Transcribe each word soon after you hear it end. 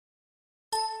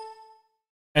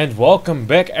And welcome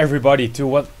back everybody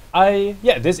to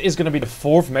this is gonna be the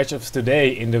fourth match of today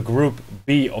in the Group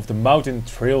B of the Mountain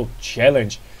Trail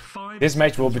Challenge. This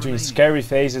match will be between Scary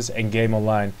Faces and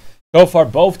GameOnline. So far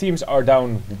both teams are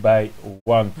down by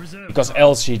 1 because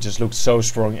LC just looks so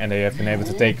strong and they have been able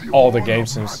to take all the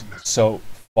games since so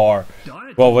far.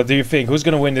 Well, what do you think? Who's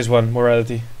gonna win this one,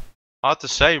 Morality? Hard to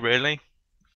say, really.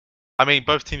 I mean,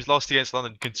 both teams lost against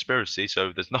London Conspiracy,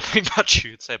 so there's nothing much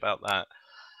you could say about that.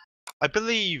 I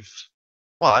believe...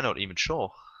 Well, I'm not even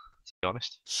sure, to be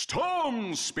honest.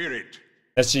 Storm Spirit!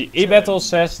 Let's see, eBettle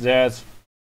says that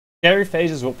Scary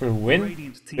Faces will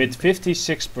win with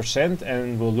 56%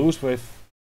 and will lose with...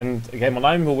 And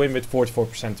GameOnline will win with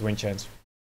 44% win chance.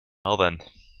 Well then.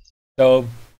 So...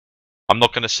 I'm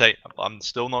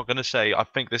still not gonna say, I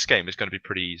think this game is gonna be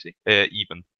pretty easy.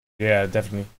 Even. Yeah,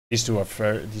 definitely. These two are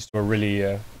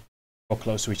really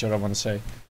close to each other, I want to say.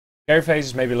 Scary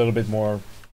Faces maybe a little bit more...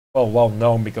 well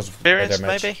known because of their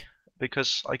match. Maybe?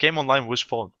 Because GameOnline was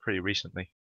formed pretty recently.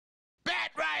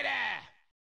 Bat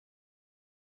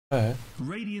Rider!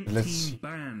 Let's see.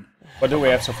 What do we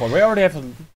have so far? We already have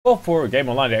for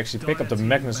GameOnline. They actually pick up the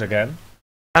Magnus again.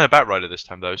 And a Bat Rider this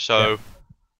time though, so... Yeah.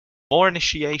 More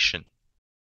initiation.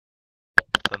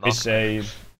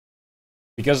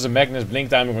 Because the Magnus blink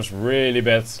timing was really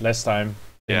bad last time.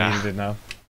 They needed it now.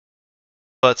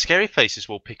 But Scary Faces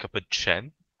will pick up a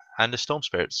Chen. And the Storm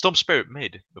Spirit. Storm Spirit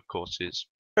mid, of course, is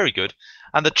very good.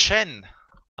 And the Chen.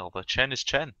 Well, the Chen is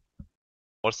Chen.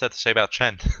 What's there to say about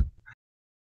Chen?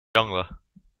 Jungler.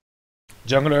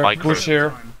 Push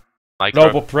here.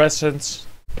 Noble Presence.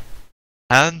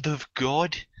 Hand of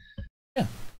God. Yeah.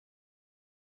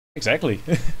 Exactly.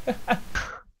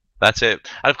 That's it.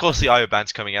 And of course the IO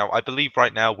ban's coming out. I believe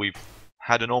right now we've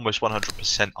had an almost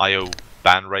 100% IO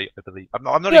ban rate, I believe. I'm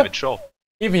not even sure.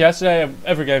 Even yesterday,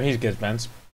 every game he gets bans.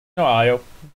 No IO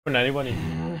from anyone.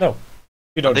 No.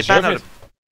 You don't deserve it.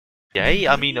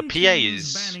 Yeah, I mean a PA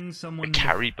is a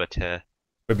carry, but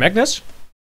with Magnus?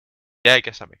 Yeah, I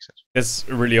guess that makes sense. It's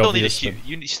really obvious.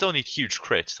 You still need huge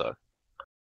crits though.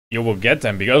 You will get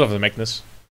them because of the Magnus.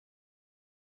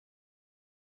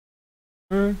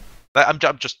 I'm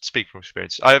just speaking from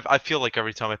experience. I feel like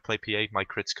every time I play PA, my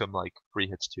crits come like 3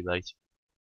 hits too late.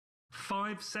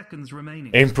 5 seconds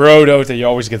remaining. In Pro Dota, you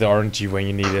always get the RNG when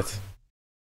you need it.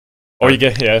 Or you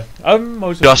get,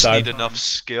 most of just the time. Need enough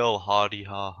skill, hardy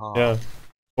ha ha. Yeah.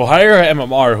 Well, hire a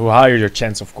MMR who hire your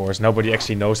chance, of course. Nobody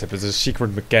actually knows that, but there's a secret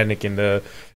mechanic in the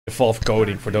Valve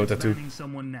coding for Dota 2.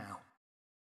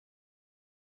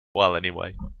 Well,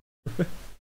 anyway.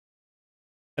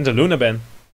 And the Luna ban.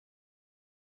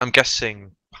 I'm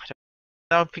guessing...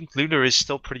 I think Luna is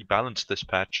still pretty balanced this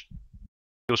patch.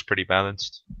 Feels pretty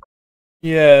balanced.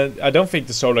 Yeah, I don't think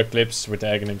the solar eclipse with the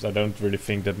Aghanim's, I don't really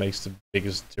think that makes the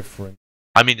biggest difference.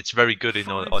 I mean, it's very good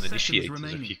on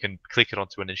initiators if you can click it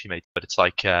onto an initiator, but it's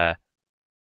like... yeah,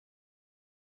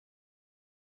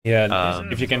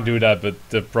 if you can do that, but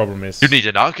the problem is... You need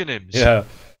an Arcanim's! Yeah,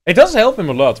 it does help him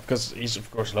a lot, because he's of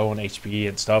course low on HP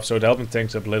and stuff, so it helps him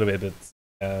tanks up a little bit, but...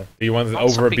 do you want it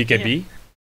over a BKB? Yeah.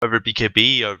 Over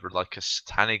BKB, over like a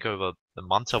Satanic, over the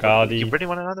Manta? You really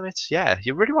want an Arcanim's? Yeah,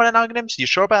 you really want an Arcanim's? You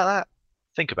sure about that?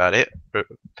 Think about it.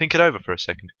 Think it over for a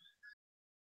second.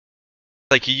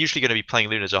 Like, you're usually going to be playing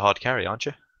Luna as a hard carry, aren't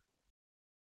you?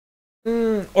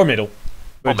 Or middle.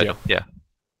 Or middle, yeah.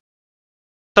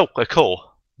 So,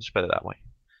 cool. Just better that way.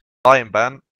 Lion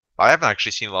ban. I haven't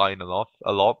actually seen Lion a lot.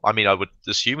 I mean, I would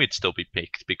assume he'd still be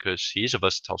picked because he's a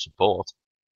versatile support.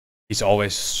 He's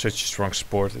always such a strong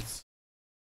support.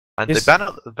 And they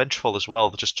banned Vengeful as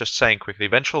well. Just saying quickly,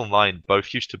 Vengeful and Lion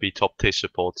both used to be top tier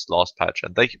supports last patch,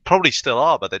 and they probably still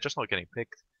are, but they're just not getting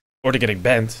picked. Or they're getting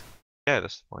banned. Yeah,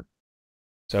 that's the point.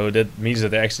 So that means that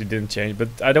they actually didn't change,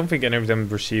 but I don't think any of them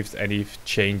received any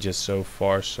changes so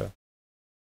far. So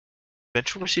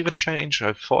Vengeful received a change?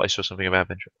 I thought I saw something about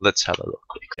Vengeful. Let's have a look.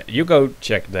 Yeah, you go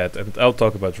check that, and I'll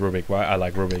talk about Rubik. Why I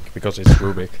like Rubik, because it's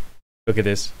Rubik. Look at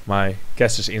this, my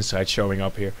caster's insight showing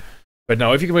up here. But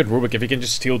now, if you can with Rubik, if you can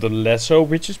just steal the lasso,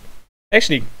 which is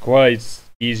actually quite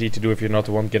easy to do if you're not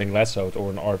the one getting lassoed or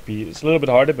an RP. It's a little bit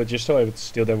harder, but you're still able to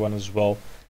steal that one as well.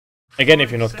 Again, if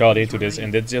you're not caught into this,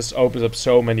 and it just opens up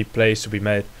so many plays to be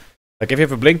made. Like if you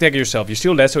have a blink tagger yourself, you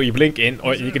steal lasso, you blink in,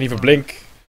 or you can even blink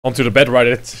onto the Bat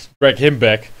Rider to drag him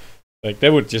back. Like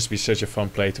that would just be such a fun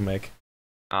play to make.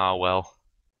 Ah, well.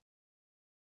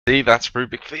 See, that's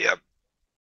Rubik for you.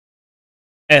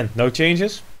 And no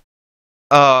changes?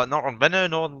 Not on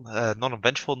Venom, not on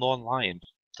Vengeful, nor on Lion.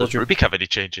 Does Rubik have any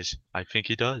changes? I think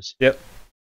he does. Yep.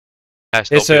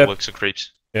 Still works and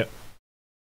creeps. Yep.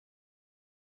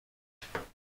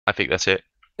 I think that's it.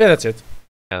 Yeah, that's it.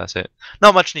 Yeah, that's it.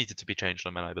 Not much needed to be changed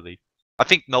on him, I believe. I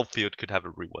think Nullfield could have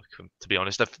a rework, to be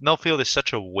honest. Nullfield is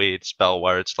such a weird spell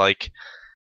where it's like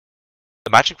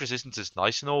the magic resistance is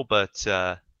nice and all, but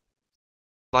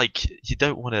like you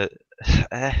don't want to.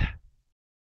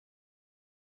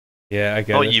 Yeah, I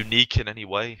get not it. unique in any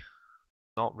way.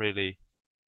 Not really,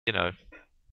 you know.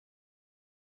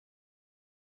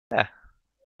 Yeah.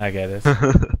 I get it.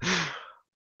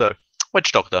 So,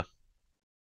 Witch Doctor.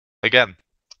 Again,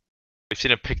 we've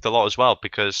seen it picked a lot as well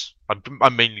because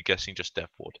I'm mainly guessing just Death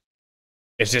Ward.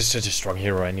 It's just such a strong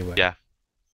hero anyway. Yeah.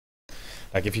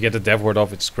 Like if you get the Death Ward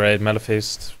off, it's great.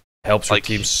 Maleficist helps your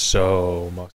team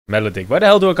so much. Melodic. Why the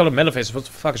hell do I call it Maleficist? What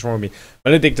the fuck is wrong with me?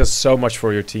 Melodic does so much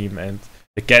for your team, and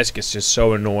the cask is just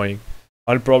so annoying.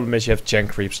 Only problem is you have Chen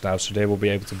creeps now, so they will be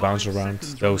able to bounce around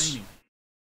those.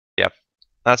 Yep.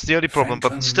 That's the only problem,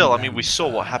 but still, I mean, we saw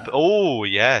what happened. Oh,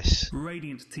 yes.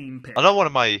 Radiant team pick. Another one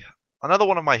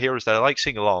of my heroes that I like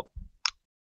seeing a lot.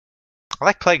 I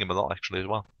like playing him a lot, actually, as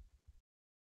well.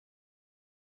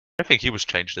 I think he was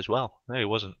changed as well. No, he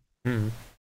wasn't. Mm-hmm.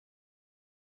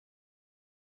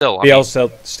 Still, He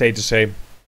also stayed the same.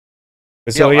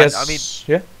 But so yeah, yes, I mean,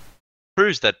 yeah.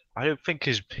 Proves that I don't think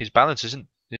his balance isn't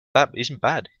bad.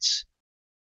 It's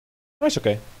That's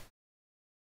okay.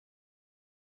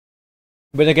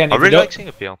 But again, I if really you don't, like seeing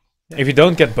appeal. if you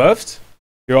don't get buffed,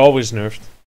 you're always nerfed.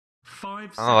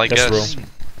 5 Oh, I That's guess. true.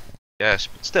 Yes,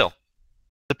 but still,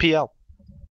 the PL.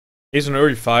 He's an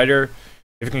early fighter.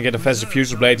 If you can get a fast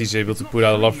diffuser blade, he's able to put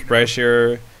out a lot of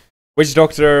pressure. Witch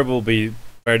Doctor will be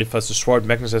very fast to sword.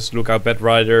 Magnus has to look out. Bad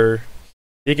Rider.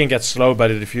 He can get slowed by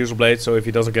the diffuser blade, so if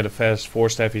he doesn't get a fast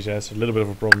 4-step, he has a little bit of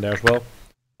a problem there as well.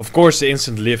 Of course, the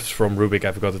instant lift from Rubik,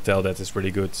 I forgot to tell, that is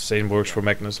really good. Same works for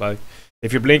Magnus. Like,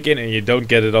 if you blink in and you don't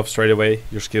get it off straight away,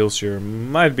 your skills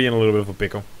might be in a little bit of a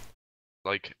pickle.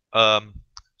 Like,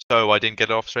 so I didn't get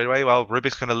it off straight away. Well,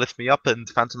 Rubik's gonna lift me up, and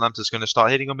Phantom Lance is gonna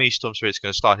start hitting on me. Storm Spirit's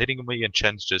gonna start hitting on me, and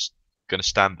Chen's just gonna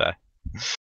stand there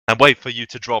and wait for you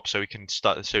to drop, so he can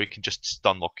just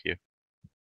stun lock you.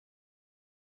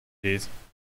 Indeed.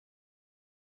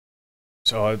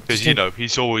 So, because you know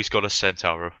he's always got a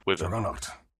centaur with him.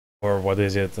 Or what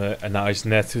is it? A nice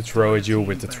net to throw at you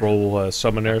with the troll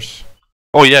summoners.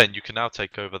 Oh yeah, and you can now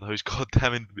take over those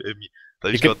goddamn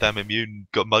immune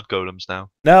mud golems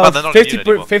now. No, oh, they're not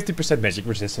 50% magic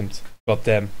resistant.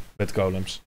 Goddamn, with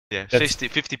golems. Yeah,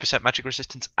 50% magic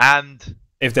resistance, and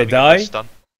if they die,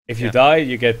 if you die,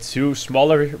 you get 2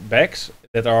 smaller bags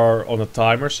that are on a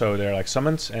timer, so they're like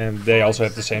summons, and they also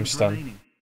have the same stun.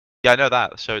 Yeah, I know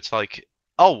that. So it's like,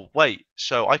 oh wait,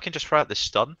 so I can just throw out this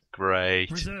stun.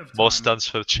 Great, more stuns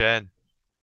for Chen.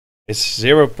 It's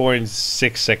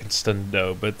 0.6 seconds stun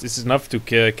though, but it's enough to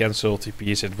cancel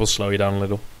TPs. It will slow you down a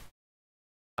little.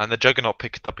 And the Juggernaut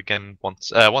picked up again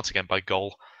once again by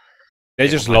goal. They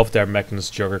just love their Magnus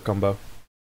Jugger combo.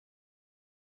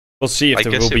 We'll see if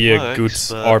there will be a good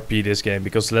RP this game,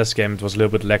 because last game it was a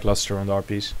little bit lackluster on the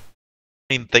RPs.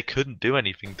 I mean, they couldn't do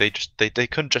anything. They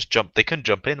couldn't just jump. They couldn't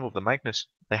jump in with the Magnus.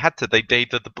 They had to.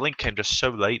 The blink came just so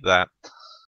late that.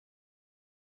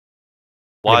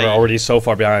 Why? They were already so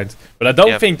far behind. But I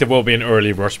don't think there will be an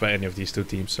early rush by any of these two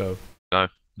teams. So. No.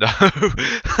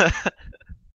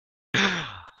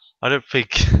 I don't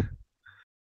think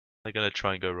they're gonna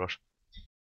try and go rush.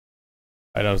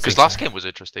 I don't. Because last game was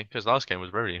interesting. Because last game was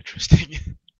very interesting.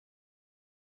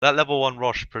 That level 1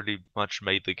 rush pretty much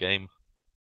made the game.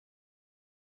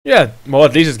 Yeah, well,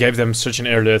 at least it gave them such an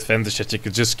early advantage that you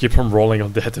could just keep on rolling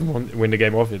on that and win the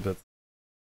game off it. But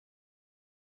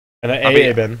and I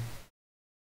mean, Ben.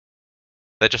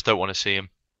 They just don't want to see him.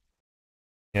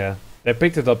 Yeah, they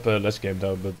picked it up last game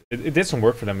though, but it did some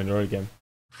work for them in the early game.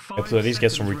 You have to at least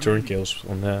get some return kills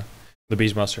on the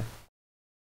Beastmaster.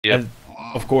 Yeah. And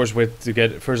of course, to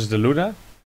get versus the Luna,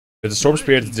 with the Storm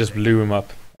Spirit, it just blew him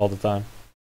up all the time.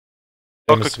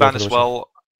 Quick ban as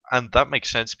well, and that makes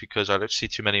sense because I don't see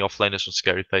too many offlaners with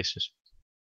scary faces.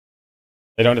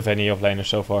 They don't have any offlaners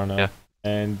so far now. Yeah.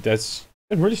 And that's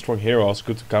a really strong hero, also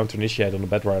good to counter initiate on the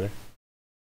Bad Rider.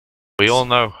 We all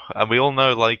know, and we all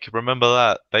know, like, remember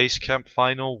that base camp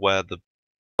final where the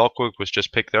Clockwork was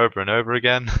just picked over and over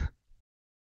again?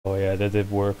 Oh yeah, that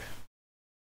did work.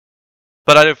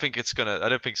 But I don't think something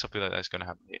like that is gonna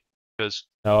happen here. Because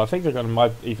no, I think they're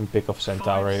might even pick off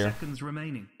Centaur here.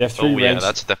 They have 3 range.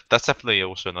 Yeah, that's definitely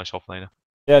also a nice offlaner.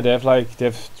 Yeah, they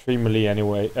have 3 melee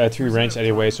anyway, 3 range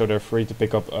anyway, so they're free to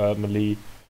pick up melee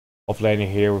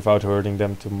offlaner here without hurting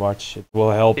them too much. It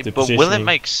will help the positioning. But will it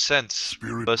make sense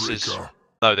versus?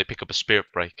 No, they pick up a Spirit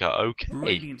Breaker. Okay.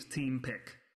 Radiant team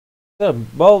pick. Yeah,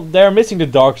 well, they're missing the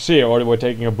Dark Seer, or they were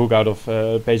taking a book out of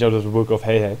page out of the book of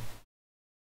Hey Hey.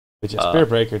 But yeah, Spirit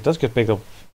Breaker does get picked up.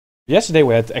 Yesterday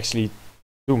we had actually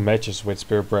 2 matches with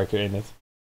Spirit Breaker in it.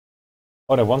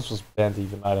 Oh, that once was banned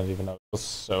even. I don't even know. It was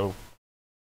so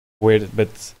weird.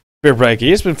 But Spirit Breaker,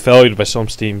 he has been valued by some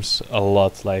teams a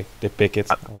lot. Like, they pick it.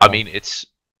 I mean, it's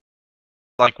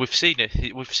like we've seen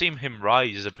it. We've seen him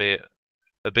rise a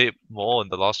bit more in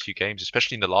the last few games,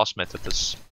 especially in the last meta.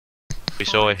 We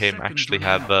saw him actually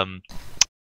have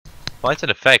quite an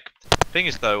effect. Thing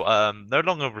is though, no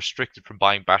longer restricted from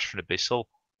buying Bash from Abyssal.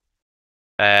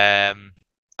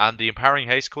 And the empowering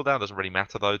haste cooldown doesn't really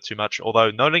matter though too much. Although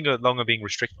no longer being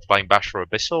restricted to buying Bash for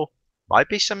Abyssal might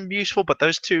be some useful, but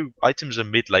those 2 items are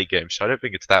mid-late game, so I don't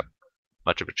think it's that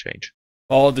much of a change.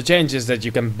 Well, the change is that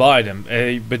you can buy them,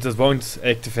 but it won't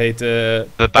activate the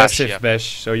bash, passive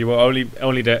bash. So you will only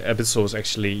the Abyssal is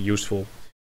actually useful.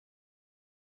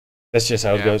 That's just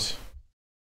how it goes.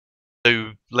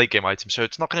 So late game items, so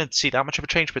it's not going to see that much of a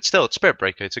change, but still, it's Spirit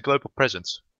Breaker. It's a global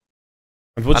presence.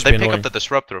 And they pick up the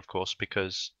Disruptor, of course,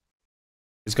 because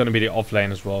it's going to be the off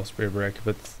lane as well, Spirit Breaker.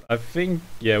 But I think,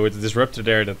 yeah, with the Disruptor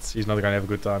there, he's not going to have a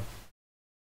good time.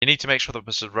 You need to make sure that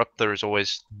the Disruptor is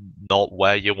always not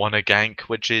where you want to gank,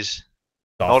 which is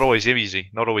tough. Not always easy.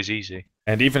 Not always easy.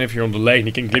 And even if you're on the lane,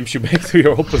 he can glimpse you back to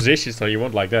your old position, so you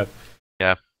won't like that.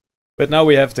 Yeah. But now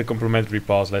we have the complimentary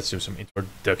pass. Let's do some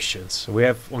introductions. We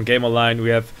have on GameOnline, we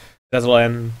have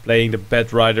Deadland playing the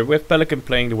Bed Rider. We have Pelican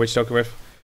playing the Witch Doctor. We have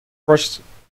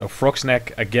Frog's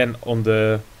Neck again on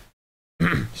the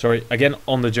again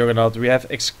on the Juggernaut. We have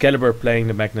Excalibur playing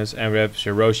the Magnus, and we have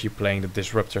RoG playing the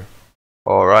Disruptor.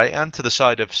 Alright, and to the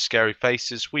side of Scary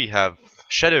Faces, we have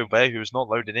Shadow Bear, who's not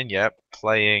loaded in yet,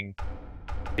 playing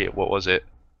what was it?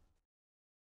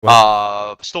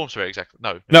 Storm Spirit, exactly.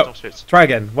 No, Storm Spirit. Try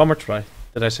again. One more try.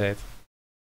 Did I say it?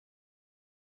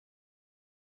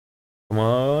 Come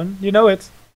on, you know it.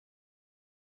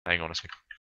 Hang on a second.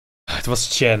 It was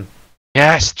Chen.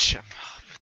 Yes, Chen.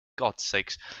 God's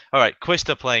sakes. Alright,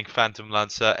 Quister playing Phantom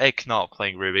Lancer, Eknart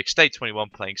playing Rubik, State 21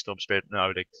 playing Storm Spirit,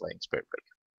 Nordic playing Spirit Breaker.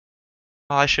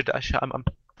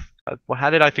 Oh, how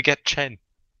did I forget Chen?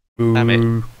 Boo. Damn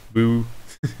it. Boo.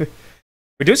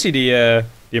 We do see the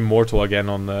Immortal again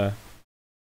on the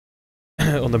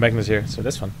on the Magnus here, so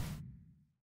that's fun.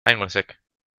 Hang on a sec.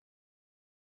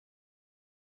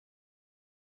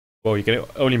 Well, you can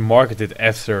only market it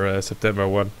after September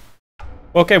 1.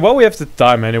 Okay, well, we have the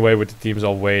time anyway, with the teams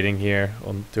all waiting here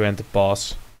to end the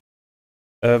pass.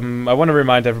 I want to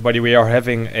remind everybody we are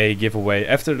having a giveaway.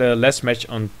 After the last match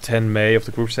on 10 May of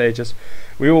the group stages,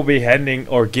 we will be handing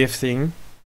or gifting,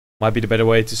 might be the better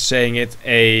way to saying it,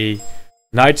 a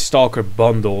Night Stalker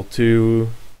bundle to,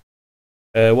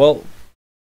 well,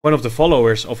 one of the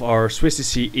followers of our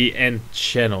SwissDC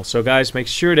channel. So guys, make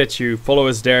sure that you follow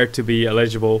us there to be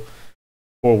eligible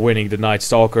for winning the Night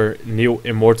Stalker New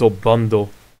Immortal bundle.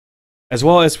 As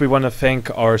well as we want to thank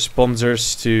our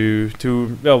sponsors to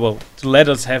let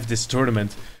us have this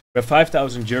tournament. We have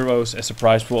 5,000 euros as a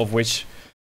prize pool, of which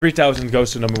 3,000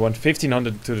 goes to number 1,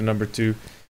 1,500 to the number 2,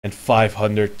 and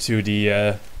 500 to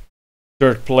the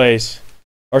 3rd place.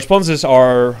 Our sponsors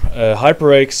are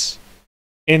HyperX,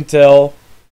 Intel,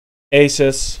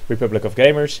 Asus, Republic of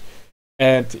Gamers,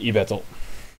 and eBettle.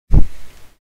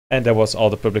 And that was all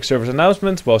the public service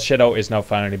announcements. Well, Shadow is now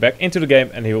finally back into the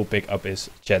game, and he will pick up his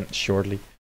gen shortly.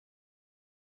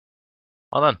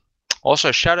 Well done.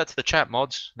 Also, shout out to the chat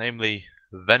mods, namely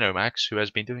Venomax, who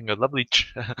has been doing a lovely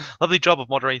job of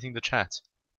moderating the chat.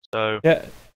 So yeah,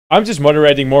 I'm just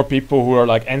moderating more people who are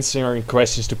like answering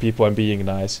questions to people and being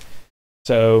nice.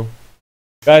 So,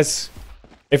 guys,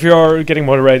 if you are getting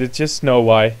moderated, just know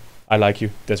why I like you.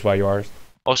 That's why you are.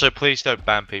 Also, please don't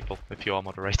ban people if you are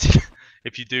moderated.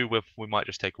 If you do, we might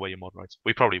just take away your mod rights.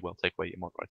 We probably will take away your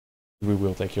mod rights. We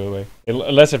will take you away.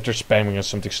 Unless if they're spamming or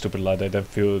something stupid like that, then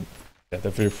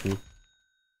feel free.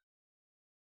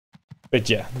 But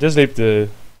yeah, just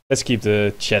let's keep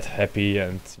the chat happy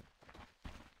and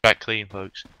back clean,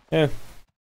 folks. Yeah.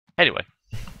 Anyway,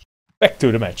 back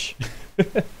to the match.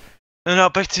 And now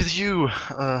back to you,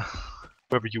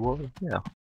 wherever you are. Yeah.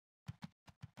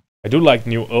 I do like the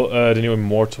new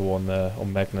Immortal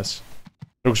on Magnus.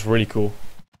 It looks really cool.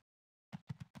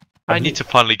 I need to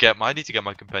finally get my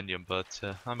compendium, but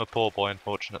I'm a poor boy,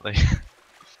 unfortunately.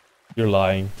 You're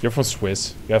lying. You're from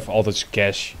Swiss. You have all this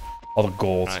cash, all the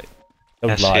gold. Right. Don't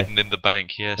Cash lie. hidden in the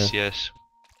bank. Yes, yes.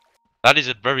 That is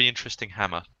a very interesting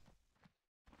hammer.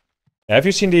 Have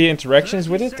you seen the interactions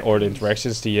with it, or the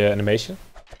interactions, the animation?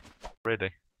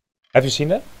 Really? Have you seen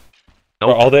that?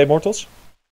 Nope. For all the Immortals?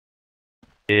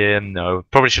 No.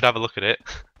 Probably should have a look at it.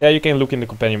 Yeah, you can look in the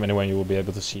compendium anyway, you will be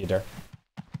able to see it there.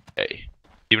 Okay.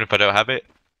 Even if I don't have it?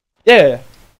 Yeah.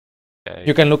 Okay.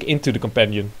 You can look into the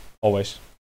compendium Always.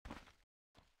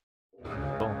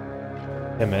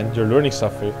 Yeah, man, you're learning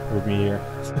stuff with me here.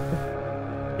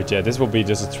 But yeah, this will be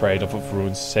just a trade-off of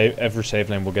runes. Every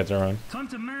save lane will get their own. Time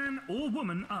to man or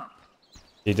woman up.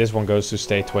 See, this one goes to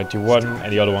state 21,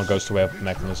 and the other one goes to Way of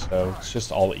Magnus, so it's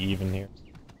just all even here.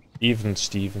 Even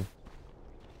Steven.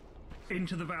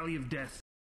 Into the valley of death.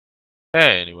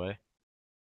 Hey, anyway.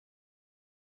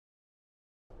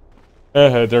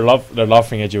 They're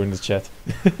laughing at you in the chat.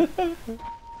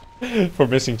 For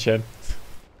missing Chen.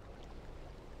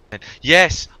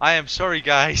 Yes, I am sorry,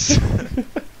 guys.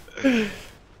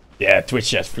 Yeah, Twitch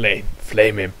chat,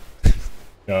 flame him.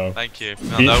 No. Thank you.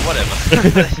 No, whatever.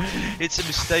 It's a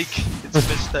mistake. It's a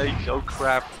mistake. Oh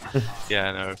crap.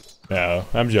 Yeah, no. No,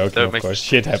 I'm joking, of course.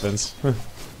 Shit happens.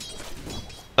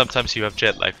 Sometimes you have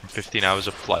jet lag from 15 hours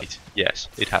of flight. Yes,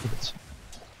 it happens.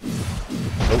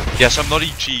 Oh. Yes, I'm not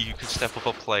EG who can step off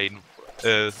a plane.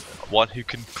 One who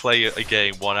can play a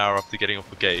game 1 hour after getting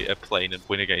off a plane and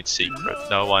win against Secret.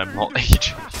 No, I'm not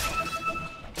EG.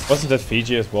 Wasn't that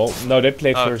Fiji as well? No, they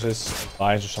played versus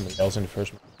Lions or somebody else in the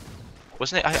first match.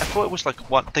 Wasn't it? I thought it was like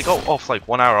they got off like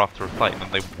 1 hour after a flight and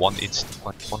then they won instant,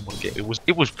 like one game.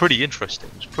 It was pretty interesting.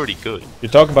 It was pretty good.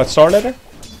 You're talking about Star Letter?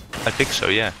 I think so,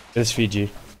 yeah. It's Fiji.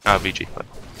 Ah, Fiji. But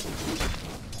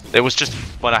it was just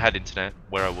when I had internet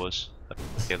where I was.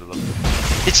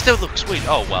 It still looks sweet.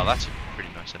 Oh wow, that's a pretty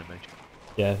nice animation.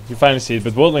 Yeah, you finally see it.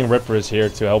 But Worldling Ripper is here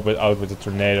to help out with the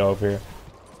tornado over here.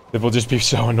 It will just be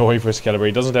so annoying for Excalibur.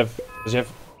 He doesn't have. Does he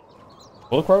have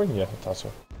bullet crowing? Yeah, I thought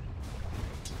so.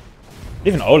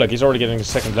 Even Oleg, he's already getting the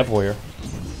second level here.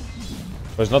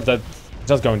 So it's not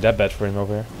not going that bad for him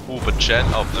over here. Oh, but Chen.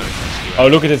 Oh no. Oh,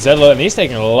 look at it, Zedler, and he's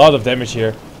taking a lot of damage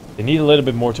here. They need a little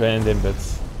bit more to end him, but.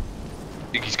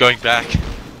 I think he's going back.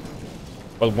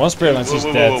 Well, one Spirit Lance is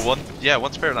dead.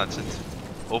 One Spirit Lance.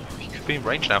 Oh, he could be in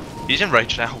range now. He's in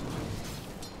range now.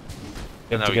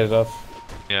 You have to get it off.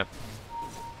 Yeah.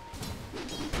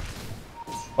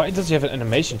 Why does he have an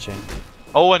animation chain?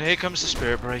 Oh, and here comes the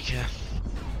Spirit Breaker.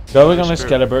 Going on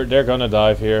Excalibur, they're gonna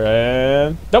dive here,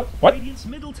 and nope. What?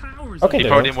 Okay, he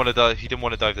probably didn't want to dive. He didn't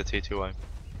want to dive the tier 2 lane.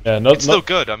 Yeah, it's still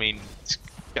good. I mean,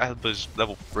 Excalibur's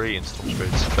level 3 and Storm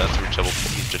Spirit's about to reach level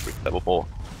 4. He's just reached level 4.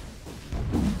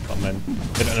 Oh man,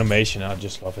 that animation, I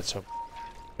just love it so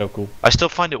cool. I still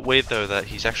find it weird though that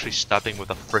he's actually stabbing with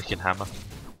a freaking hammer.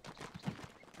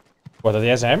 What? That he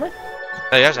has a hammer?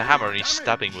 No, he has a hammer and he's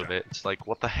stabbing with it. It's like,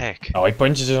 what the heck? Oh, he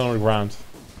punches it on the ground.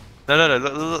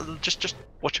 No. Just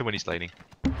watch him when he's laning.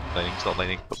 He's not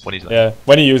laning, but when he's laning. Yeah,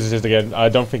 when he uses it again, I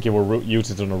don't think he will use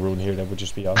it on a rune here. That would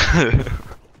just be awesome.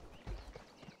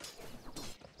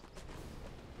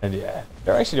 And yeah,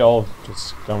 they're actually all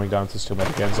just going down to still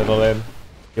again. Zedler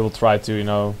he will try to, you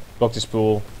know, block this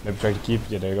pool, maybe try to keep.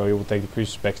 Yeah, there you go. He will take the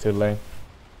Priestess back to the lane.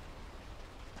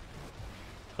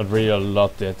 Not really a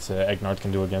lot that Agnard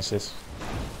can do against this.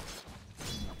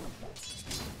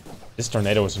 This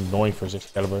tornado is annoying for his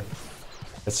Excalibur.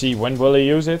 Let's see, when will he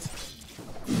use it?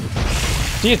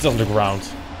 See, it's on the ground.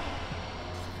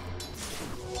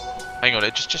 Hang on,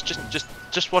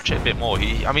 just watch it a bit more.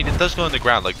 I mean, it does go on the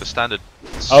ground like the standard.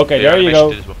 Okay, there you go.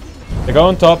 Well. They go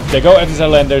on top, they go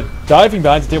FSL and they're diving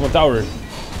behind the tier 1 tower.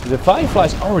 The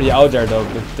Firefly's already out there though,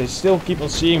 but they still keep on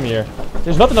seeing him here.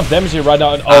 There's not enough damage here right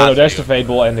now, and oh no, there's the Fade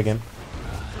Ball ending him.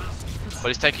 But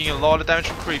he's taking a lot of damage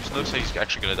from creeps, and looks like he's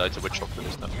actually gonna die to Witch Doctor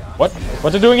this time. What? What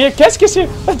they're doing here? Kesk is here!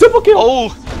 A double kill!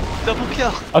 Oh! Double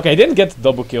kill! Okay, he didn't get the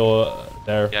double kill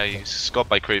there. Yeah, he's got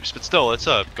by creeps, but still, it's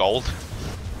a gold.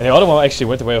 And the other one actually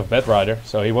went the way of Bedrider,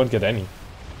 so he won't get any.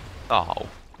 Oh.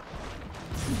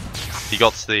 He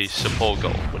got the support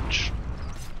goal, which...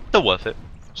 Still worth it.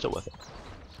 Still worth it.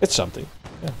 It's something.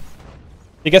 Yeah.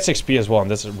 He gets XP as well,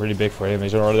 and that's really big for him.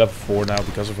 He's already level 4 now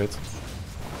because of it.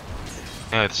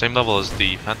 Yeah, the same level as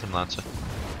the Phantom Lancer.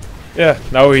 Yeah,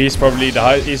 now he's probably the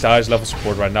highest level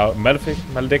support right now.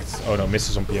 Maledict? Oh no,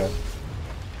 misses on PO.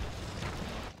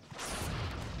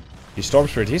 The Storm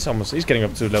Spirit, he's getting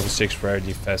up to level 6 very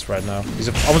fast right now. He's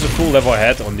almost a full level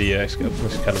ahead on the Excalibur.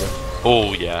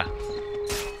 Oh yeah.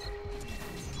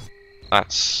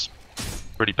 That's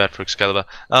pretty bad for Excalibur.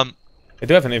 They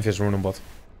do have an Invis rune on bot.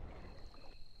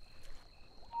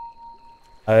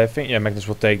 I think, yeah, Magnus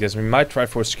will take this. We might try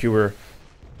for a skewer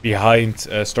behind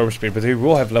Storm Spirit, but he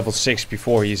will have level 6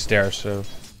 before he's there, so...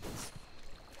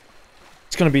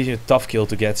 It's gonna be a tough kill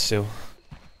to get still.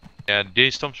 Yeah,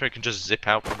 the Storm Spirit can just zip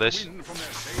out from this.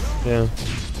 Yeah,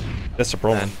 that's the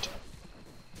problem. And,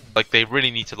 like, they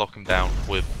really need to lock him down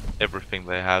with everything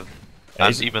they have. Yeah,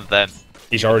 and even then...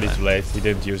 He's already too late, he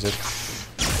didn't use it.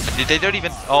 They don't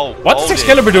even... Oh, what's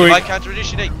Excalibur doing? I counter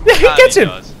initiate. Yeah, he gets him!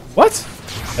 What?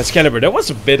 Excalibur, that was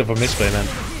a bit of a misplay, man.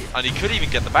 And he could even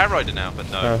get the Batrider now, but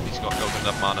no, he's got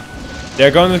enough mana.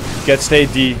 They're going to get State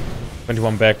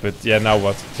D21 back, but yeah, now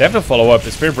what? They have to follow up.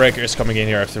 The Spirit Breaker is coming in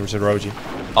here after the RoG.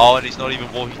 Oh, and he's not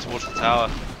even walking towards the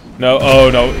tower. No, oh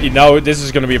no, now this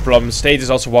is going to be a problem. State is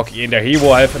also walking in there. He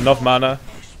will have enough mana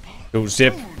to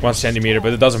zip 1 centimeter,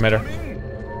 but it doesn't matter.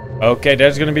 Okay,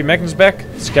 there's going to be Magnus back.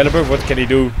 Excalibur, what can he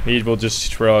do? He will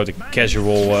just throw out a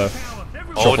casual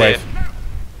shockwave.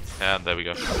 Yeah, there we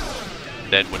go.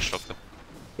 Then one shock them.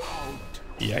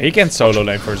 Yeah, he can't solo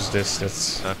lane versus this.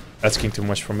 That's asking too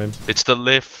much from him. It's the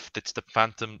lift, it's the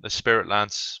Phantom, the Spirit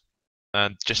Lance,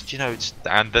 and just, you know,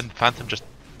 and then Phantom just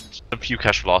a few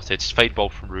casual art hits. Fade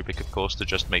Bolt from Rubik, of course, to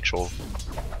just make sure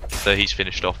that he's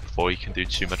finished off before he can do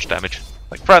too much damage.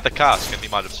 Like throughout the cask, and he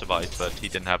might have survived, but he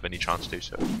didn't have any chance to.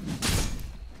 So.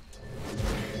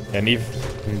 And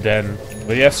even then,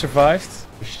 will he have survived?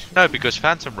 No, because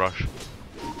Phantom Rush.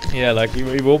 Yeah, like he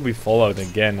will be followed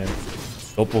again, and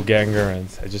Doppelganger, and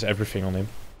just everything on him.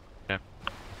 Yeah.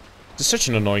 It's such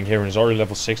an annoying hero, and he's already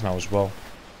level 6 now as well.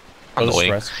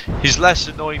 Annoying. He's less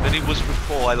annoying than he was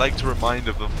before. I like to remind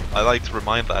of him. I like to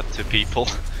remind that to people.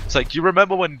 It's like, you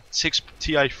remember when 6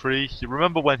 TI3? You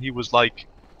remember when he was like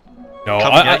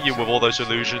coming at you with all those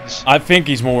illusions? I think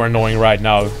he's more annoying right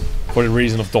now for the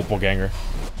reason of Doppelganger.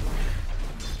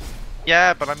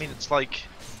 Yeah, but I mean, it's like,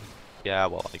 yeah,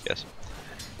 well, I guess.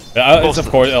 It's of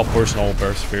course a personal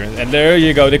experience. And there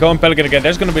you go. They go on Pelican again.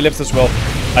 There's gonna be lift as well.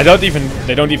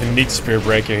 They don't even need Spirit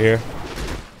Breaker here.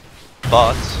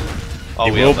 But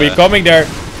he will be coming there.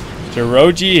 The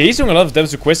RoG, he's doing a lot of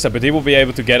damage to Quista, but he will be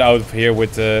able to get out of here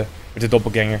with the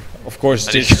Doppelganger. Of course,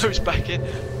 and this he goes back in.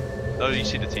 Oh, you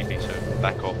see the TP, so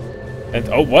back off. And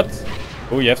oh, what?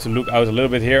 Oh, you have to look out a little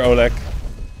bit here, Oleg.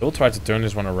 They'll try to turn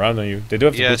this one around on you. They do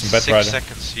have to put some Batrider. 6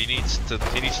 seconds. He needs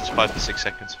to survive for 6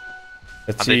 seconds.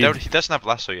 Let's and see. He doesn't have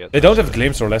lasso yet. They don't have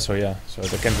glimpse or lasso, yeah. So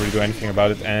they can't really do anything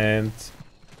about it. And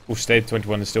State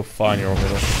 21 is still fine here over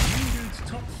there.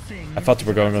 I thought they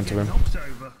were going on to him.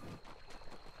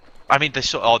 I mean, they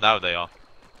saw. Oh, now they are.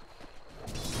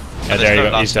 Yeah, there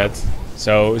you go. He's dead.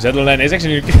 So Zedland is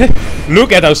actually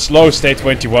look at how slow State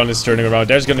 21 is turning around.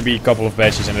 There's going to be a couple of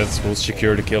badges, and that will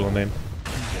secure the kill on him.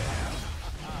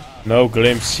 No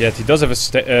glimpse yet. He does have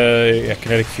a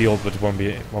kinetic field, but it won't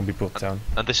be put down.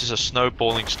 And this is a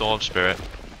snowballing Storm Spirit.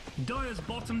 They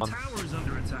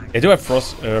do have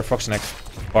Froxneck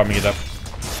farming it up.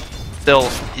 Still,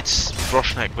 it's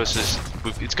Froxneck versus.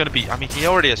 It's going to be. I mean, he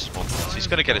already has his mom. He's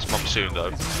going to get his mom soon,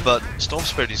 though. But Storm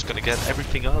Spirit is going to get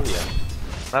everything earlier.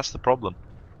 That's the problem.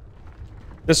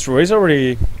 That's true. He's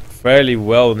already fairly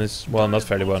well in his. Well, not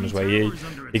fairly well in his way.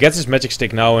 He gets his magic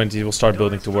stick now, and he will start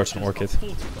building towards an Orchid.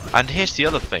 And here's the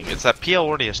other thing: it's that PL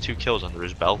already has 2 kills under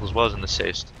his belt, as well as an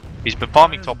assist. He's been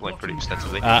farming top lane pretty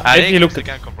extensively. And if you look at the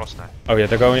gank on Frostneck. Oh yeah,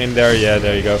 they're going in there. Yeah,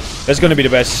 there you go. That's gonna be the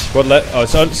best. What? Oh,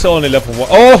 it's still only level 1.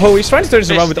 Oh, he's trying to turn this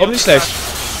around with Omni Slash.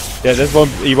 Yeah, that won't.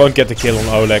 He won't get the kill on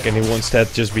Oleg, and he will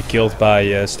instead just be killed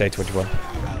by State 21.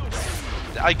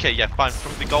 Okay, yeah, fine.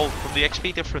 From the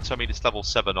XP difference, I mean, it's level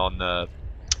 7 on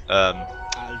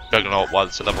Juggernaut, while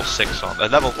it's a level 6 on now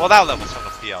level 7 on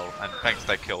PL, and thanks to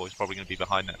that kill, he's probably going to be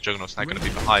behind that. Juggernaut's not going to be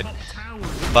behind,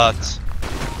 but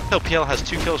still, PL has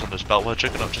 2 kills on his belt, where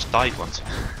Juggernaut just died once.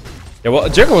 Yeah, well,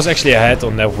 Juggernaut was actually ahead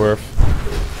on net worth,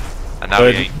 and now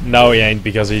he ain't. Now he ain't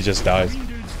because he just died.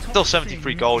 Still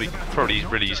 73 gold. He could probably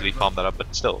really easily farm that up,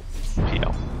 but still,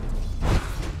 PL.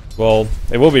 Well,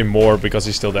 it will be more because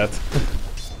he's still dead.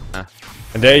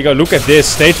 And there you go, look at this,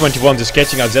 State 21 just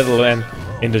catching out Zedland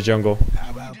in the jungle.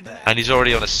 And he's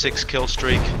already on a 6 kill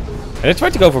streak. And they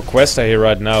tried to go for Questa here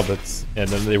right now, but yeah,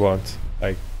 then they won't.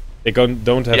 Like, they don't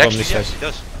have Omni Slash. He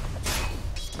does.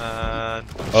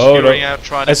 Oh no, out,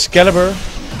 trying Excalibur.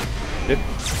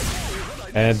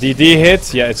 And DD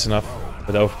hit, yeah, it's enough.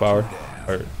 With overpower,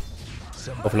 or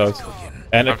overload.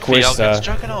 And a Questa.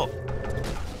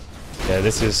 Yeah,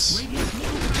 this is...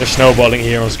 They're snowballing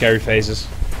here on scary faces.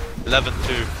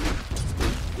 11-2.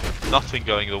 Nothing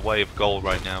going the way of goal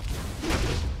right now.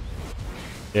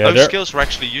 Yeah, those skills were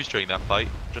actually used during that fight.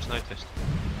 Just noticed.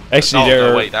 Actually,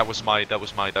 no, wait, that was my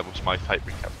fight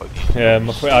recap. Yeah,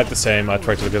 I had the same. I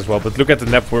tried to look as well, but look at the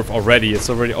net worth already.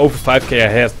 It's already over 5k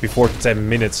ahead before 10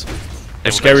 minutes.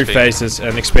 With scary faces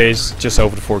and XP is just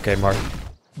over the 4k mark.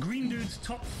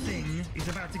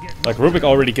 Like Rubik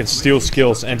already can steal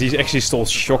skills, and he actually stole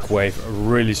Shockwave, a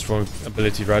really strong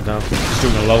ability right now. He's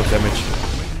doing a lot of damage.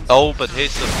 Oh, but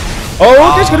here's the...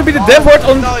 Oh, there's gonna be the death ward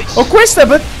on Questa,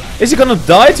 but is he gonna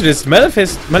die to this?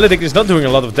 Maledict is not doing a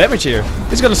lot of damage here.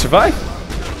 He's gonna survive.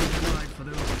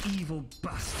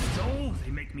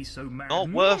 Not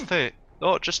worth it.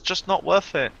 No, just not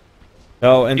worth it.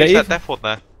 No, and use that death ward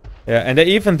there. Yeah, and they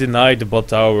even denied the bot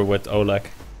tower with Oleg.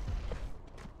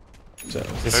 So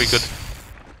Very good.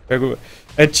 Very good.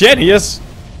 And Chen, he has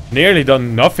nearly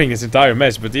done nothing this entire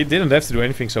match, but he didn't have to do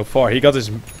anything so far. He got his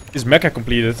mecha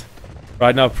completed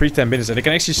right now, pre-10 minutes, and they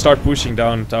can actually start pushing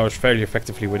down towers fairly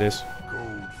effectively with this.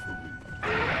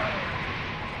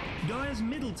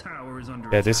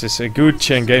 Yeah, this is a good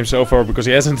Chen game so far because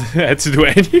he hasn't had to do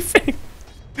anything.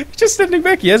 He's just standing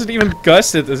back. He hasn't even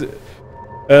casted. He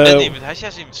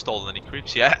hasn't even stolen any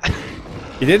creeps yet.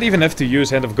 He didn't even have to use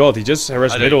Hand of God. He just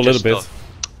harassed middle a little bit.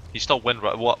 He stole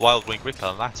Wild Wing Ripper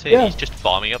and that's it. Yeah. He's just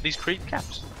farming up these creep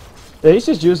caps. Yeah, he's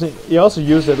just using. He also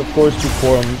used it, of course, to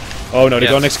form. Oh no, they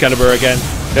go on Excalibur again.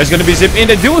 There's gonna be zip in.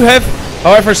 They do have,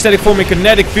 however, static forming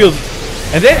kinetic field.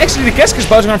 And then actually the Cascas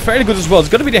bouncing around fairly good as well. It's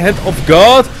gonna be the Hand of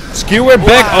God. Skewer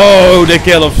back. Oh, they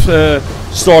kill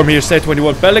off Storm here. State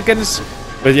 21 Pelicans.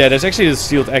 But yeah, there's actually the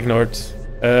sealed Agnord.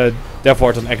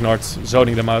 Devort and Agnord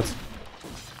zoning them out.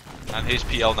 And here's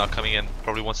PL now coming in.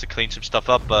 Probably wants to clean some stuff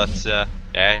up, but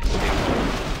yeah.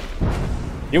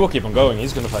 He will keep on going.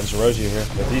 He's gonna find RoG here.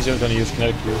 But he's just gonna use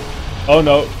kinetic field. Oh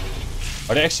no.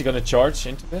 Are they actually gonna charge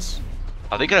into this?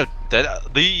 Are they gonna... I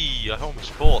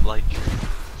almost thought, like...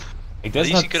 Is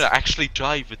he gonna actually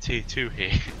drive a tier 2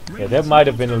 here? Yeah, that might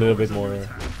have been a little bit more...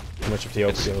 too much of the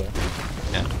overkill there.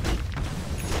 Yeah.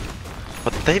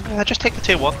 But they just take the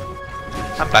tier 1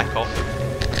 and back off.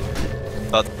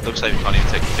 But looks like we can't even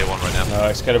take the tier 1 right now. No,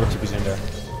 Excalibur took his in there.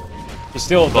 He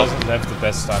still doesn't have the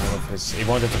best timing of his... He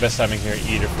won't have the best timing here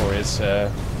either for his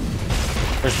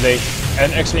first blade.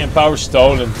 And actually Empower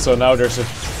stolen, so now there's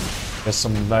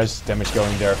some nice damage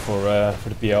going there for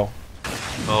the PL.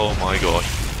 Oh my god.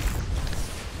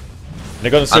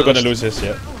 They're still gonna lose this,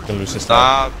 yeah. Gonna lose this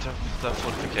time. The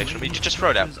fortification. I mean, just throw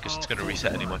it out because it's gonna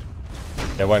reset anyway.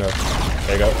 Yeah, why not?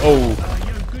 There you go. Oh!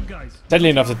 Sadly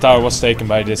enough, the tower was taken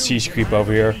by the siege creep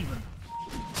over here.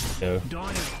 So.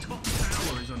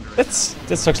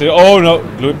 That's actually. Oh no!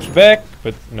 Loops back,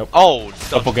 but nope. Oh!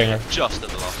 Doppelganger. Just at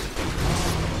the last.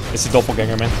 It's a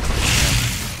doppelganger, man.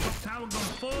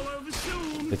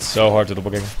 It's so hard to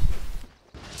doppelganger.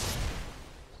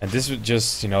 And this would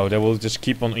just, you know, they will just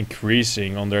keep on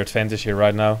increasing on their advantage here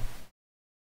right now.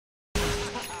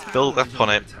 Build up on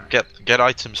it. Get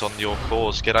items on your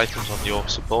cores. Get items on your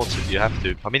supports if you have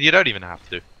to. I mean, you don't even have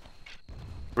to.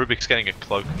 Rubik's getting a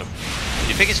cloak. Do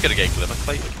you think he's gonna get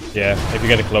Glimmerclave? Yeah, if you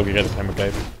get a cloak, you get a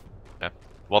Glimmerclave. Yeah.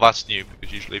 Well, that's new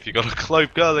because usually if you got a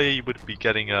cloak girly, you would be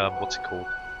getting what's it called?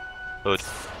 Hood.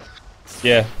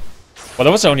 Yeah. Well,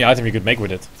 that was the only item you could make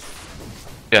with it.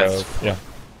 Yeah. So, yeah.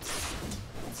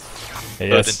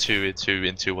 Yes.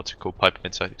 Into what's it called? Pipe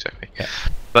inside, exactly. Yeah.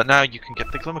 But now you can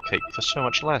get the Glimmer Cape for so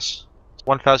much less.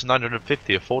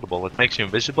 1,950 affordable. It makes you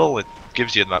invisible. It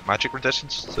gives you that magic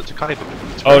resistance. So it's a kind of a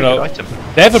good item.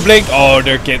 They have a blink. Oh,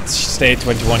 their kids stay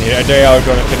 21 here. They are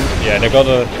gonna. Yeah, they're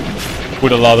gonna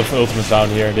put a lot of ultimates down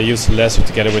here. They use Lesser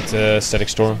together with Static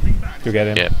Storm to get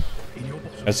in. Yeah.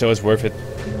 And so it's worth it.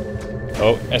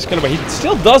 Oh, Excalibur. He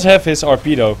still does have his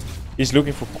RP though. He's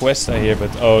looking for Questa here, but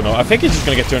oh no. I think he's just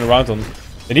gonna get turned around on.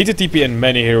 They need to TP in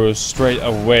many heroes straight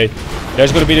away.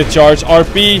 There's gonna be the charge.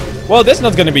 RP. Well, that's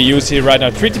not gonna be used here right now.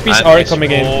 3 TPs are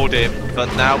coming in.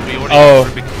 But now we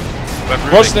already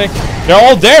they're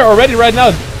all there already right now.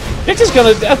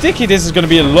 I think this is gonna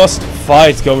be a lost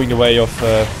fight going the way of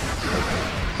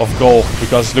goal.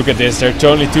 Because look at this. There are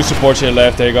only 2 supports here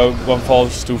left. There you go. 1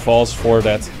 falls, 2 falls, 4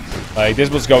 dead. Like this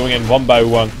was going in 1 by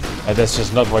 1. And that's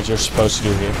just not what you're supposed to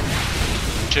do here.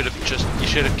 You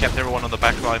should have kept everyone on the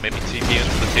back line, maybe TP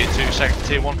into the tier 2, second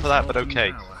tier 1 for that, but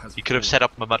okay. You could have set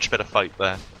up a much better fight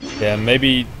there. Yeah,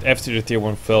 maybe after the tier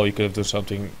 1 fell, you could have done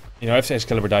something. You know, after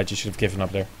Excalibur died, you should have given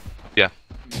up there. Yeah.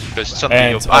 Because something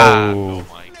and, oh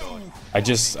my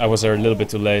god. I was there a little bit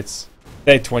too late.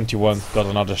 Day 21 got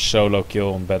another solo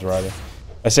kill on Bad Rider.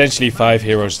 Essentially 5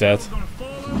 heroes dead.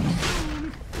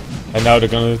 And now they're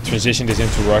gonna transition this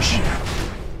into Rush.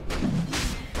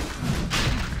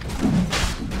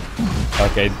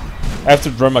 Okay,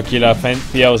 after Drum Aquila,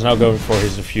 PL is now going for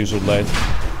his Refusal Blade.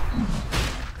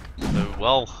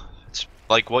 Well, it's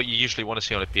like what you usually want to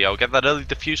see on a PL. Get that early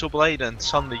Diffusal Blade and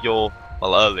suddenly you're,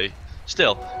 well, early.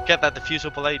 Still, get that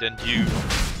Diffusal Blade and you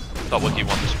got what you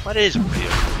want. But it is a pretty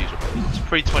early Diffusal Blade. It's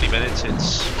pre-20 minutes,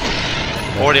 it's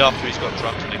already after he's got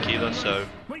Drums and Aquila, so...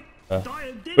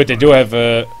 But they do have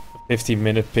a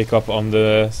 15-minute pickup on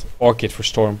the Orchid for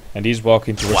Storm. And he's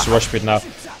walking towards the Rush Pit now.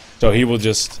 So he will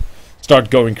just... start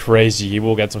going crazy. He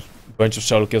will get a bunch of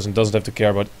solo kills and doesn't have to care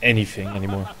about anything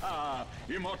anymore.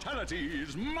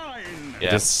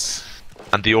 Yeah.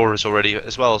 And the auras already,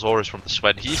 as well as auras from the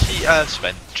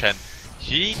Chen.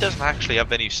 He doesn't actually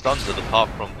have any stuns apart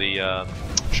from the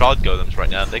shard golems right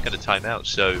now, and they're going to time out.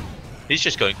 So he's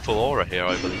just going full aura here,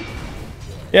 I believe.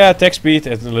 Yeah, attack speed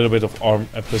and a little bit of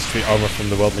 +3 armor from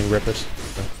the Welding Rippers.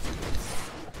 So.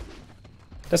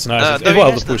 That's nice. No, he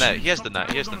has the net. He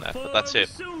has the net, but that's it.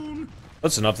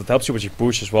 That's enough. That helps you with your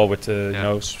push as well, with you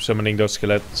know, summoning those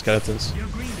skeletons.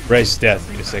 Raise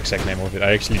Death is the exact name of it.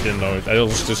 I actually didn't know it. I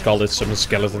also just called it Summon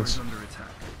Skeletons.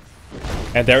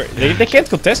 And they can't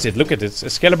contest it. Look at it.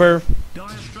 Excalibur.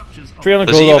 300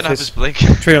 Does gold he even off. have his blink?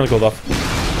 300 gold off. Once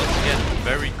again,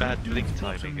 very bad blink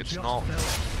timing. It's not.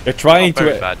 They're trying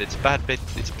Very to. bad. It's bad bit.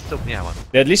 It's still one.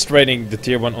 They're at least rating the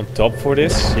tier 1 on top for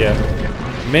this. Yeah.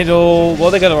 Middle.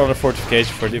 Well, they got another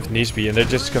fortification for it if needs be, and they're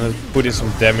just gonna put in some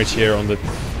damage here on the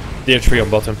tier 3 on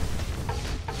bottom.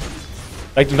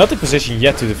 Like, they're not in position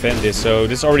yet to defend this, so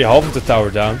this is already half of the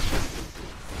tower down.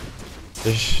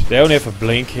 They only have a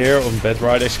blink here on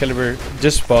Bedride. Excalibur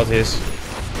just spot his.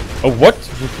 Oh, what?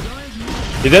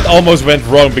 That almost went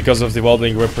wrong because of the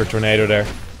Welding Ripper tornado there.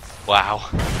 Wow.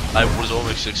 I was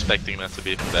almost expecting that to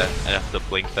be there. I have to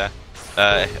blink there.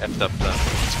 F'd up there.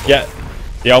 Yeah.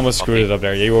 He almost screwed it up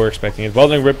there. You were expecting it.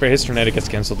 Welding Ripper, his tornado gets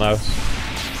cancelled now.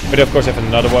 But they of course have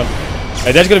another one.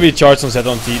 And there's gonna be a charge sunset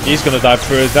on T. He's gonna die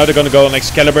first. Now they're gonna go on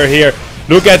Excalibur here.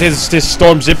 Look at this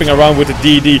storm zipping around with the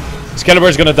DD. Excalibur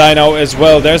is gonna die now as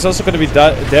well. There's also gonna be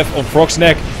death on Frog's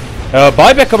neck.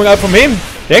 Buyback coming out from him.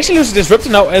 They actually lose the Disruptor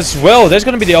now as well. There's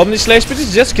gonna be the Omni Slash, but it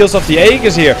just kills off the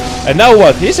Aegis here. And now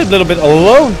what? He's a little bit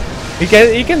alone. He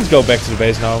can go back to the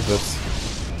base now, but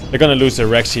they're gonna lose the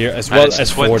Rex here as well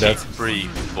as 4 death.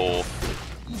 4.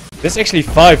 There's actually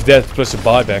 5 death plus a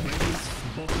buyback.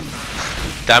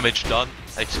 Damage done,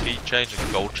 XP change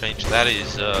and gold change. That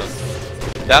is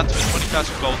down to a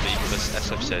 20,000 gold lead plus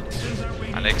SFZ.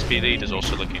 And XP lead is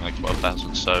also looking like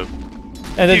 12,000, so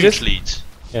and huge leads.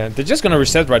 Yeah, they're just gonna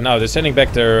reset right now. They're sending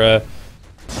back their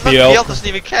But PL doesn't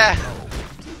even care.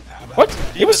 What?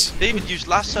 They even used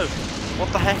lasso.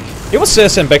 What the heck? He was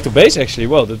sent back to base actually.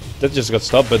 Well, that just got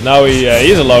stopped, but now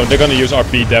he's alone. They're gonna use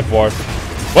RP Death Ward.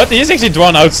 What? He's actually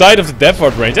drawn outside of the Death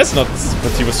Ward range. That's not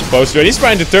what he was supposed to do. He's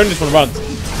trying to turn this one around,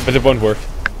 but it won't work.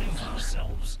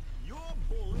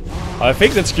 I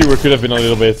think that skewer could have been a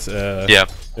little bit. Yeah,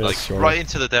 like right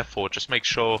into the Death Ward. Just make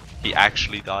sure he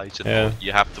actually dies, and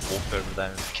you have to walk over there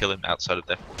and kill him outside of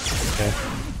Death Ward. Okay.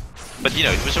 But you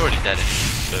know, he was already dead anyway,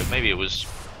 so maybe it was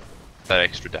that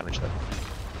extra damage there.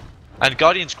 And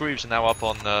Guardian's Grooves are now up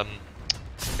on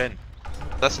Finn.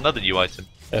 That's another new item.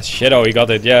 That's Shadow, he got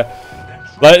it, yeah.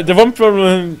 But the one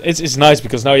problem is it's nice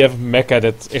because now you have a mecha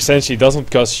that essentially doesn't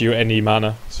cost you any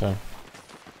mana. So.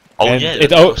 Oh and yeah, it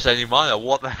doesn't cost any mana.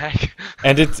 What the heck?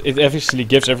 And it actually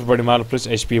gives everybody mana plus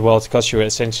HP. Well, it costs you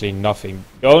essentially nothing.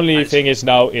 The only thing is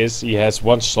now is he has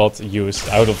 1 slot used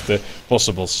out of the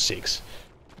possible 6.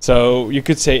 So you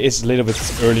could say it's a little bit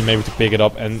early maybe to pick it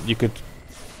up, and you could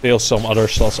fill some other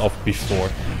slots off before.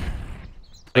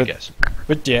 I guess.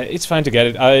 But yeah, it's fine to get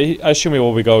it. I assume we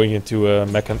will be going into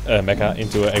mecha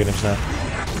into Aghanim's now.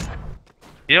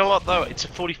 You know what though? It's a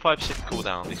 45%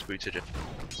 cooldown on these boots,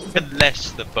 even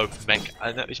less than both mecha.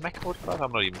 Is mecha 45?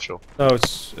 I'm not even sure. No,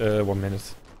 it's 1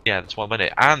 minute. Yeah, it's 1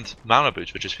 minute. And mana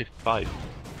boots, which is 55.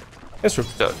 That's true.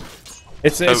 So,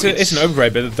 it's an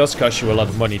upgrade, but it does cost you a lot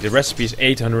of money. The recipe is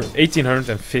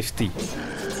 1850.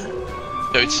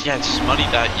 So it's money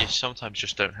that you sometimes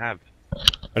just don't have.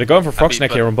 Are they going for Frog's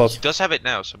neck here on bot? He does have it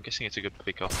now, so I'm guessing it's a good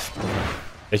pick up.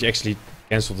 They actually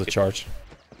cancelled the charge.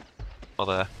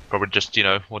 Well, probably just, you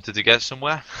know, wanted to get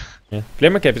somewhere. Yeah.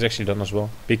 Glimmer Cape is actually done as well.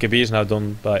 BKB is now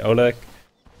done by Oleg.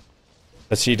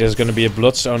 Let's see, there's gonna be a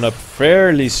Bloodstone up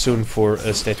fairly soon for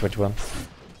State 21.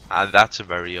 And that's a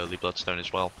very early Bloodstone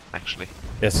as well, actually.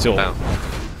 Yeah, still.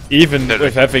 Even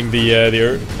with having the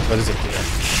what is it?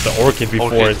 The Orchid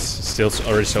before, it's still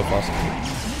already so fast.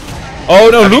 Oh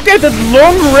no, look at that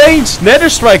long range Nether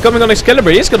Strike coming on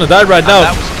Excalibur. He's gonna die right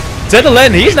now.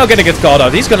 Zettelen, he's now gonna get caught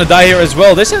out. He's gonna die here as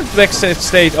well. This is the next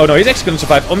state. Oh no, he's actually gonna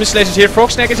survive. Omni Slash is here.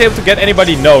 Frogsnack is able to get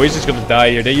anybody. No, he's just gonna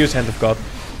die here. They use Hand of God.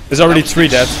 There's already 3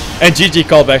 dead. And GG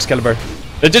called by Excalibur.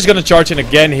 They're just gonna charge in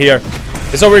again here.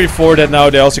 There's already 4 dead now.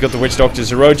 They also got the Witch Doctor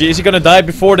RoG. Is he gonna die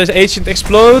before this Ancient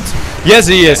explodes? Yes,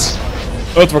 he is.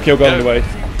 Ultra kill going the way.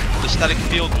 The static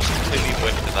field was completely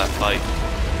whiffed in that fight.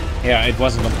 Yeah, it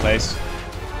wasn't on place.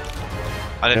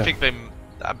 And I think they,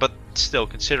 but still,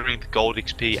 considering the gold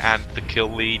XP and the kill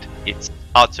lead, it's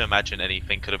hard to imagine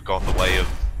anything could have gone the way of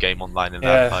GameOnline in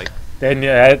that fight. Then you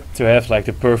had to have like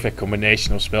the perfect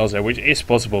combination of spells there, which is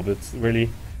possible, but really,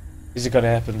 is it gonna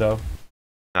happen though?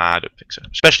 Nah, I don't think so.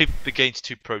 Especially against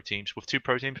 2 pro teams. With 2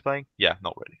 pro teams playing, yeah,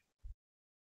 not really.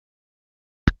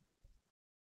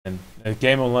 And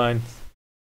GameOnline,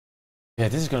 Yeah,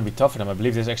 this is going to be tough for them. I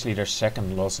believe this is actually their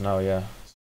second loss now, yeah.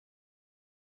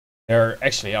 They're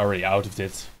actually already out of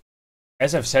it.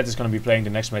 SFZ is going to be playing the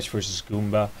next match versus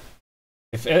Goomba.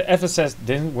 If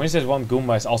SFZ wins this one,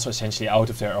 Goomba is also essentially out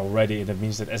of there already. That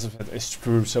means that SFZ is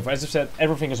through. So for SFZ,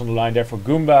 everything is on the line there for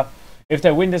Goomba. If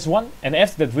they win this one, and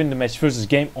after that win the match versus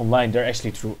GameOnline, they're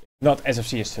actually through. Not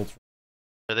SFC is still through.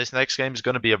 So this next game is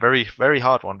going to be a very, very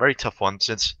hard one, very tough one,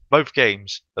 since both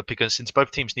teams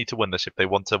need to win this if they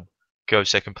want to go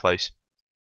second place.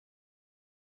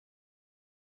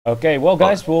 Okay, well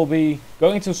guys, we'll be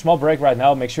going into a small break right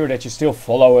now. Make sure that you still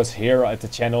follow us here at the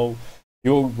channel.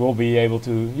 You will be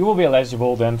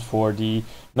eligible then for the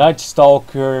Night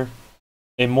Stalker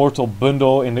Immortal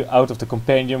bundle out of the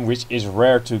compendium, which is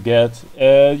rare to get.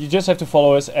 You just have to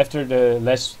follow us. After the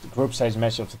last group stage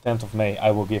match of the 10th of May,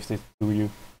 I will give it to you.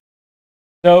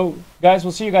 So guys,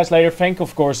 we'll see you guys later. Thank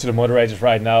of course to the moderators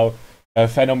right now,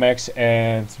 Phenomax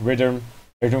and Rhythm.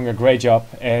 They're doing a great job,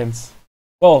 and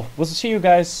well, we'll see you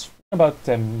guys in about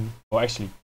 10, or actually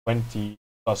 20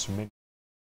 plus minutes.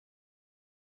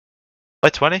 By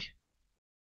 20?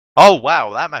 Oh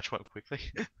wow, that match went quickly.